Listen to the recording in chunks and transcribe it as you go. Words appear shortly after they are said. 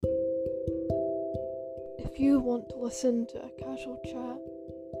If you want to listen to a casual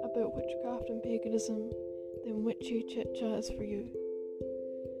chat about witchcraft and paganism, then Witchy Chit Chat is for you.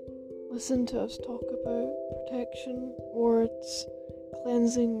 Listen to us talk about protection, wards,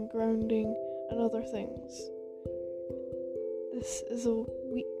 cleansing, grounding, and other things. This is a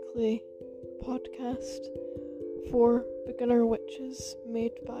weekly podcast for beginner witches,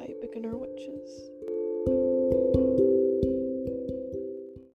 made by beginner witches.